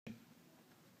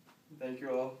Thank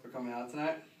you all for coming out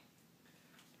tonight.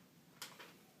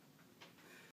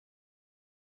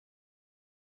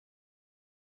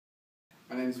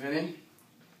 My name is Vinny,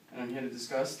 and I'm here to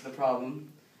discuss the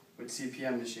problem with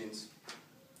CPM machines.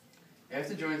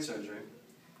 After joint surgery,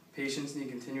 patients need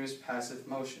continuous passive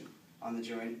motion on the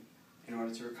joint in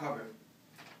order to recover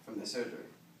from the surgery.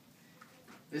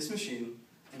 This machine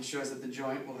ensures that the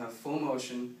joint will have full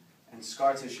motion and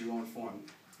scar tissue won't form.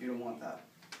 You don't want that.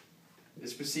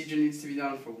 This procedure needs to be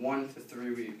done for 1 to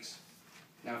 3 weeks.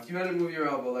 Now, if you had to move your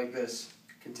elbow like this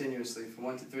continuously for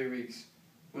 1 to 3 weeks,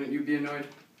 wouldn't you be annoyed?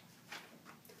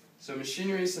 So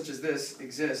machinery such as this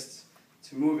exists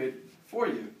to move it for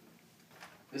you.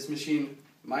 This machine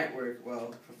might work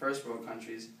well for first world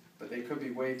countries, but they could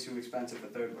be way too expensive for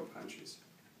third world countries.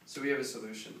 So we have a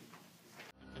solution.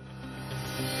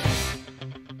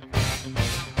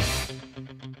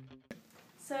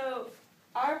 So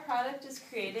our product is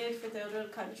created for third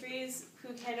world countries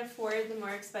who can't afford the more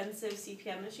expensive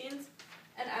CPM machines.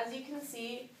 And as you can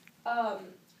see,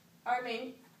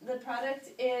 the product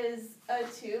is a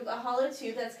tube, a hollow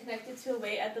tube that's connected to a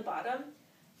weight at the bottom.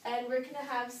 And we're going to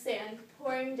have sand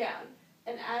pouring down.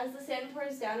 And as the sand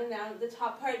pours down and down, the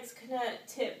top part's going to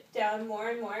tip down more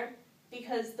and more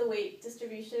because the weight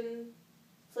distribution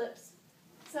flips.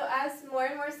 So as more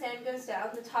and more sand goes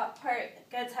down, the top part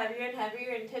gets heavier and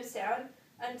heavier and tips down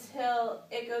until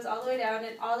it goes all the way down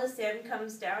and all the sand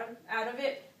comes down out of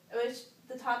it, which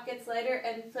the top gets lighter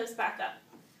and flips back up.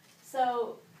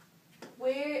 So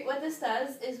what this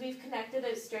does is we've connected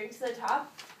a string to the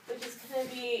top, which is going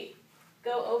to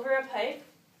go over a pipe,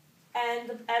 and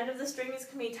the end of the string is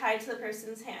going to be tied to the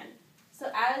person's hand.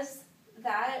 So as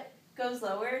that goes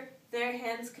lower, their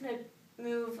hand's going to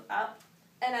move up,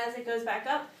 and as it goes back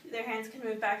up, their hands can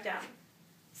move back down.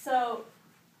 So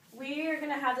we are going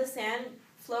to have the sand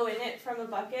flow in it from a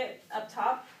bucket up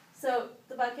top. So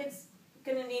the bucket's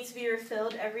going to need to be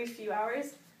refilled every few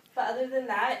hours, but other than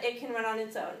that, it can run on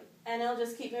its own, and it'll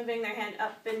just keep moving their hand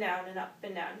up and down and up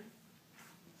and down.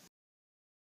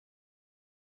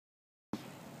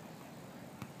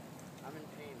 I'm in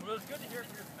pain. Well, it's good to hear it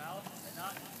from your mouth and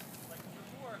not, like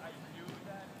before I knew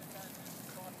that kind of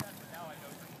thought that, but now I know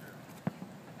for sure.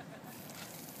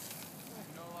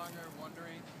 No longer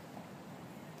wondering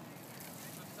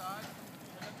which side?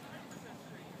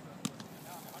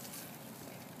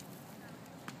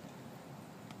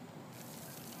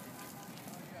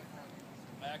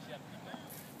 I actually have to do that.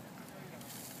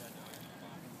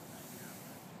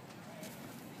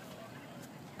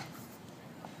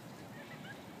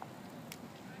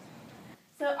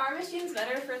 So our machine's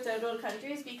better for third world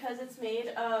countries because it's made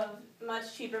of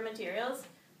much cheaper materials.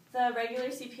 The regular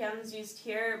CPMs used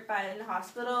here in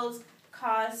hospitals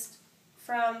cost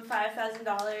from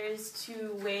 $5,000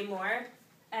 to way more,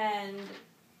 and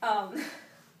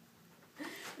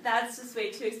that's just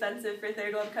way too expensive for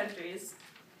third world countries.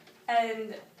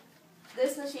 And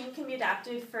this machine can be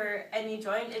adapted for any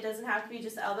joint. It doesn't have to be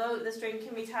just elbow. The string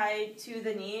can be tied to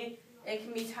the knee. It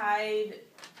can be tied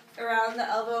around the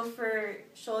elbow for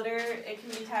shoulder. It can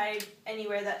be tied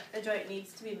anywhere that a joint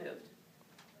needs to be moved.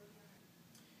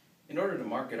 In order to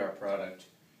market our product,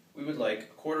 we would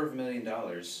like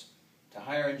 $250,000 to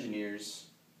hire engineers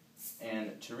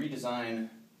and to redesign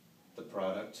the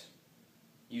product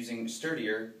using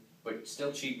sturdier but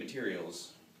still cheap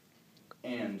materials,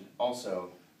 and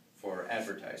also for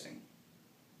advertising.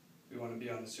 We want to be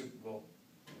on the Super Bowl.